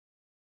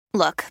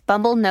Look,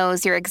 Bumble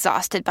knows you're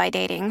exhausted by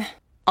dating.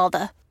 All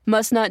the,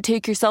 must not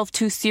take yourself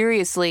too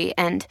seriously,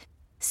 and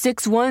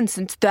 6'1"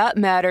 since that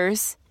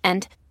matters.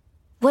 And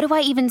what do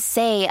I even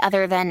say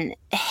other than,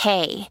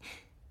 hey?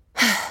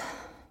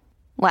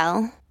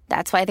 Well,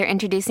 that's why they're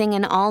introducing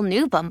an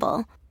all-new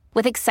Bumble,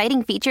 with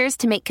exciting features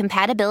to make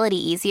compatibility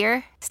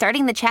easier,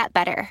 starting the chat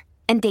better,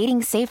 and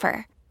dating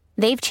safer.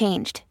 They've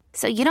changed,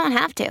 so you don't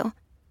have to.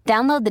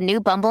 Download the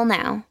new Bumble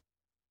now.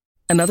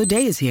 Another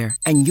day is here,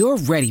 and you're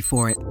ready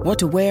for it. What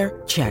to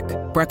wear? Check.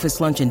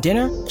 Breakfast, lunch, and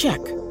dinner? Check.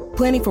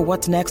 Planning for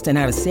what's next and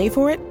how to save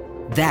for it?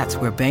 That's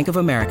where Bank of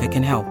America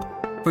can help.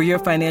 For your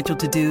financial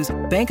to-dos,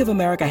 Bank of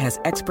America has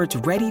experts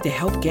ready to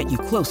help get you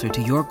closer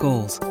to your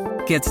goals.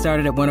 Get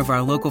started at one of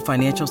our local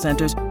financial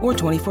centers or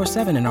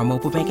 24/7 in our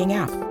mobile banking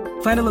app.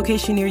 Find a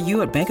location near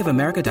you at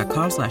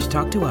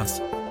bankofamerica.com/talktous.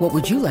 What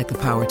would you like the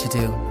power to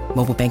do?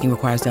 Mobile banking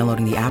requires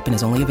downloading the app and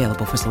is only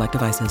available for select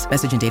devices.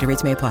 Message and data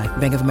rates may apply.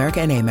 Bank of America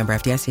N.A., member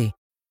FDIC.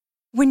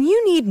 When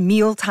you need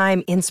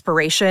mealtime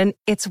inspiration,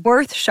 it's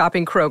worth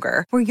shopping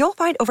Kroger, where you'll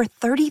find over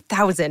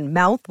 30,000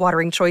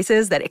 mouth-watering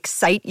choices that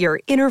excite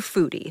your inner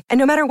foodie. And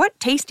no matter what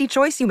tasty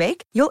choice you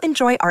make, you'll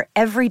enjoy our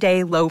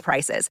everyday low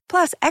prices,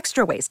 plus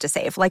extra ways to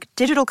save, like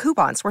digital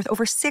coupons worth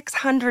over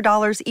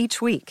 $600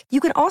 each week. You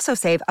can also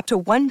save up to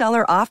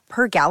 $1 off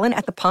per gallon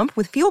at the pump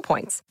with fuel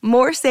points.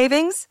 More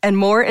savings and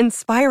more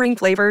inspiring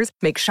flavors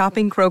make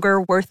shopping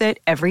Kroger worth it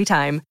every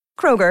time.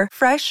 Kroger,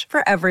 fresh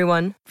for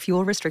everyone.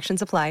 Fuel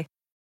restrictions apply.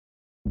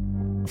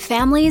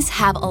 Families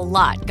have a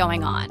lot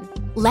going on.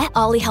 Let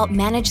Ollie help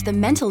manage the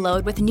mental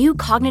load with new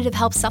cognitive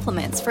help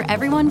supplements for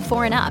everyone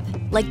 4 and up,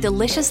 like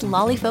delicious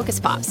Lolly Focus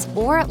Pops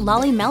or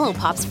Lolly Mellow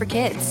Pops for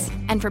kids.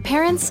 And for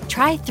parents,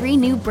 try 3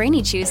 new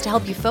Brainy Chews to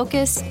help you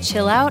focus,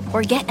 chill out,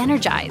 or get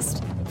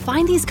energized.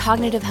 Find these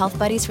cognitive health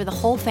buddies for the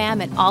whole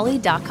fam at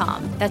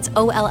ollie.com. That's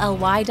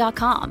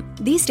OLLY.com.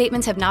 These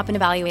statements have not been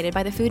evaluated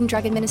by the Food and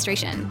Drug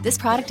Administration. This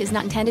product is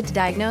not intended to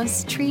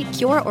diagnose, treat,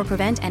 cure, or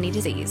prevent any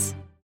disease.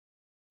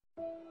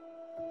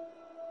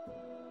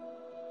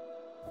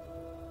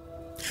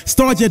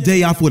 Start your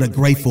day off with a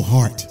grateful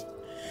heart,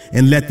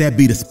 and let that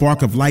be the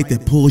spark of light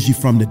that pulls you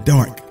from the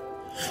dark.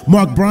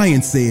 Mark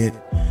Bryan said,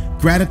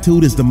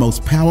 "Gratitude is the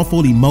most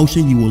powerful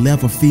emotion you will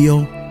ever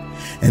feel,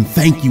 and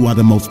thank you are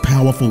the most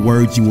powerful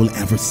words you will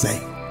ever say."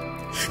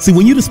 See,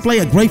 when you display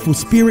a grateful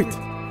spirit,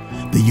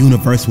 the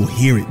universe will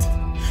hear it,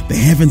 the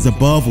heavens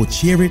above will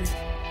cheer it,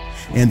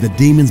 and the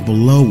demons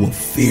below will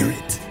fear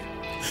it.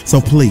 So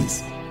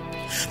please,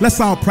 let's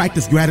all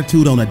practice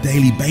gratitude on a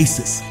daily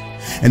basis.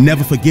 And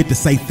never forget to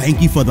say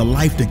thank you for the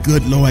life the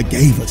good Lord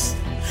gave us.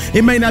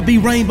 It may not be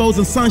rainbows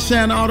and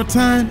sunshine all the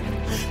time,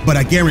 but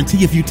I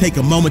guarantee if you take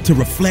a moment to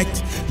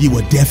reflect, you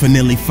will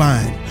definitely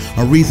find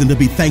a reason to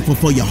be thankful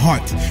for your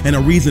heart and a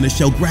reason to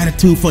show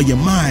gratitude for your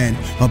mind.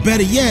 Or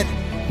better yet,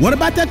 what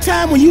about that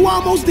time when you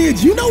almost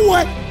did you know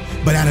what?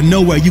 But out of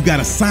nowhere, you got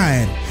a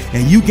sign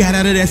and you got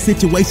out of that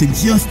situation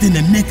just in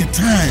the nick of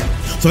time.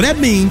 So that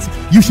means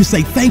you should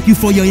say thank you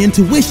for your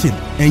intuition,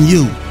 and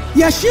you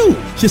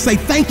should say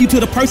thank you to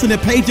the person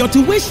that paid your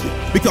tuition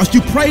because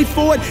you prayed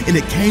for it and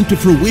it came to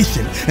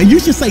fruition. And you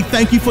should say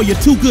thank you for your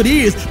 2 good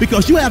ears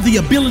because you have the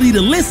ability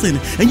to listen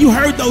and you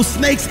heard those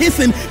snakes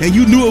hissing and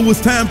you knew it was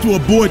time to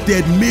abort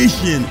that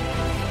mission.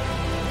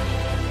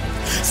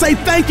 Say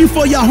thank you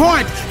for your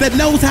heart that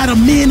knows how to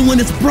mend when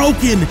it's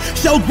broken.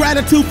 Show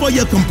gratitude for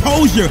your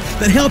composure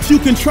that helps you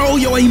control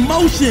your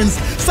emotions.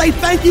 Say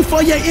thank you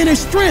for your inner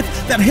strength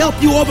that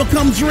helps you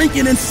overcome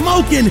drinking and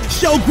smoking.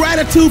 Show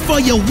gratitude for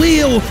your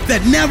will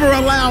that never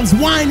allows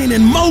whining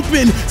and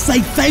moping. Say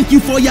thank you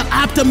for your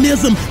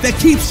optimism that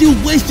keeps you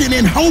wishing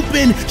and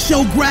hoping.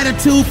 Show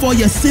gratitude for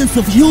your sense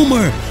of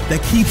humor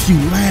that keeps you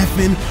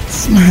laughing,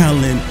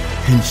 smiling,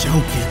 and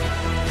joking.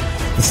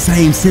 The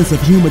same sense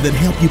of humor that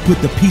helped you put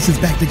the pieces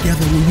back together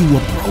when you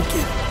were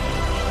broken.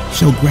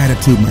 Show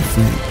gratitude, my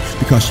friend,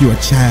 because you're a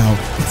child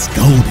that's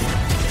golden.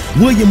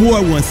 William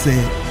Ward once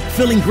said,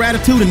 feeling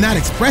gratitude and not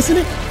expressing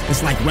it,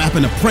 it's like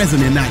wrapping a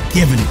present and not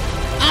giving it.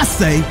 I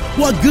say,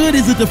 what good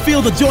is it to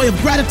feel the joy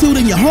of gratitude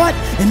in your heart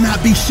and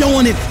not be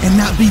showing it and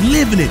not be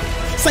living it?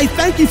 Say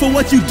thank you for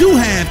what you do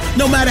have,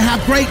 no matter how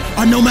great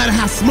or no matter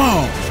how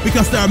small,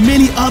 because there are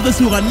many others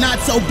who are not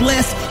so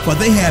blessed, for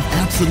they have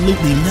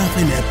absolutely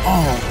nothing at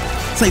all.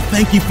 Say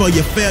thank you for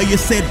your failures,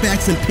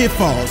 setbacks, and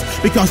pitfalls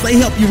because they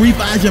help you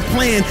revise your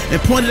plan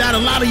and pointed out a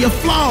lot of your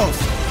flaws,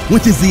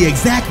 which is the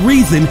exact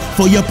reason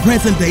for your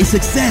present-day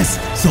success.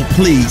 So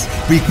please,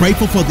 be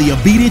grateful for the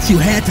obedience you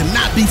had to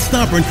not be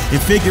stubborn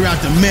and figure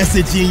out the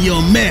message in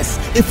your mess.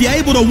 If you're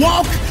able to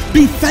walk,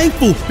 be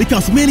thankful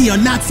because many are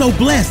not so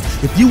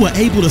blessed. If you were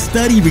able to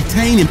study,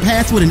 retain, and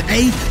pass with an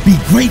A, be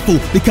grateful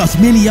because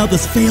many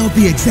others failed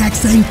the exact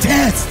same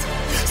test.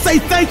 Say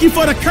thank you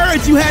for the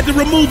courage you had to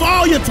remove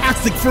all your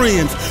toxic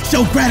friends.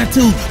 Show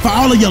gratitude for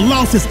all of your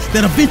losses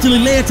that eventually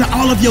led to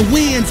all of your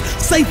wins.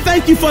 Say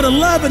thank you for the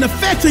love and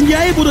affection you're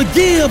able to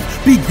give.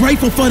 Be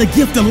grateful for the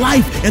gift of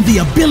life and the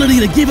ability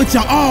to give it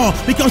your all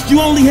because you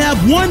only have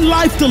one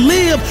life to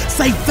live.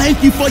 Say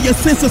thank you for your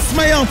sense of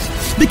smell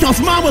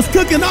because mama's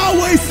cooking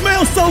always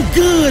smells so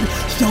good.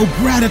 Show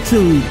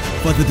gratitude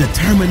for the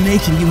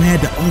determination you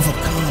had to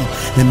overcome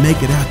and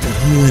make it out the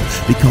hood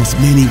because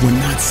many were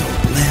not so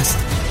blessed.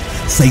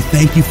 Say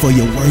thank you for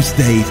your worst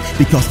days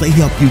because they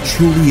help you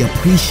truly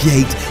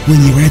appreciate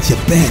when you're at your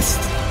best.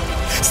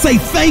 Say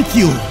thank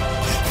you,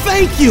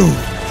 thank you,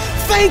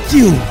 thank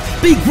you.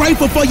 Be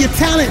grateful for your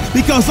talent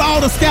because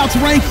all the scouts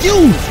rank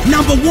you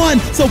number one.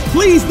 So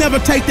please never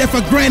take that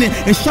for granted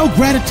and show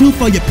gratitude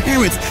for your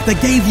parents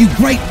that gave you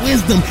great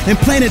wisdom and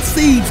planted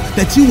seeds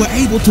that you were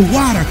able to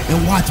water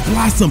and watch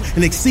blossom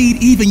and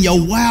exceed even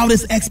your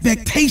wildest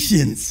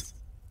expectations.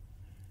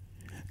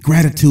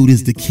 Gratitude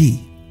is the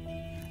key.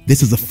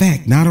 This is a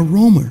fact, not a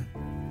rumor.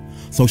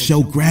 So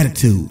show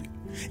gratitude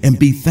and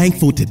be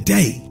thankful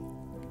today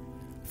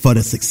for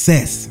the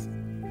success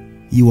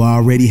you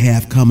already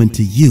have coming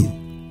to you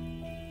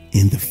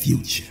in the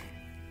future.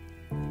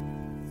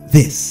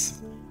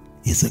 This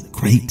is a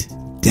great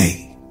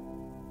day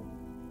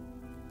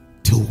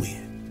to win.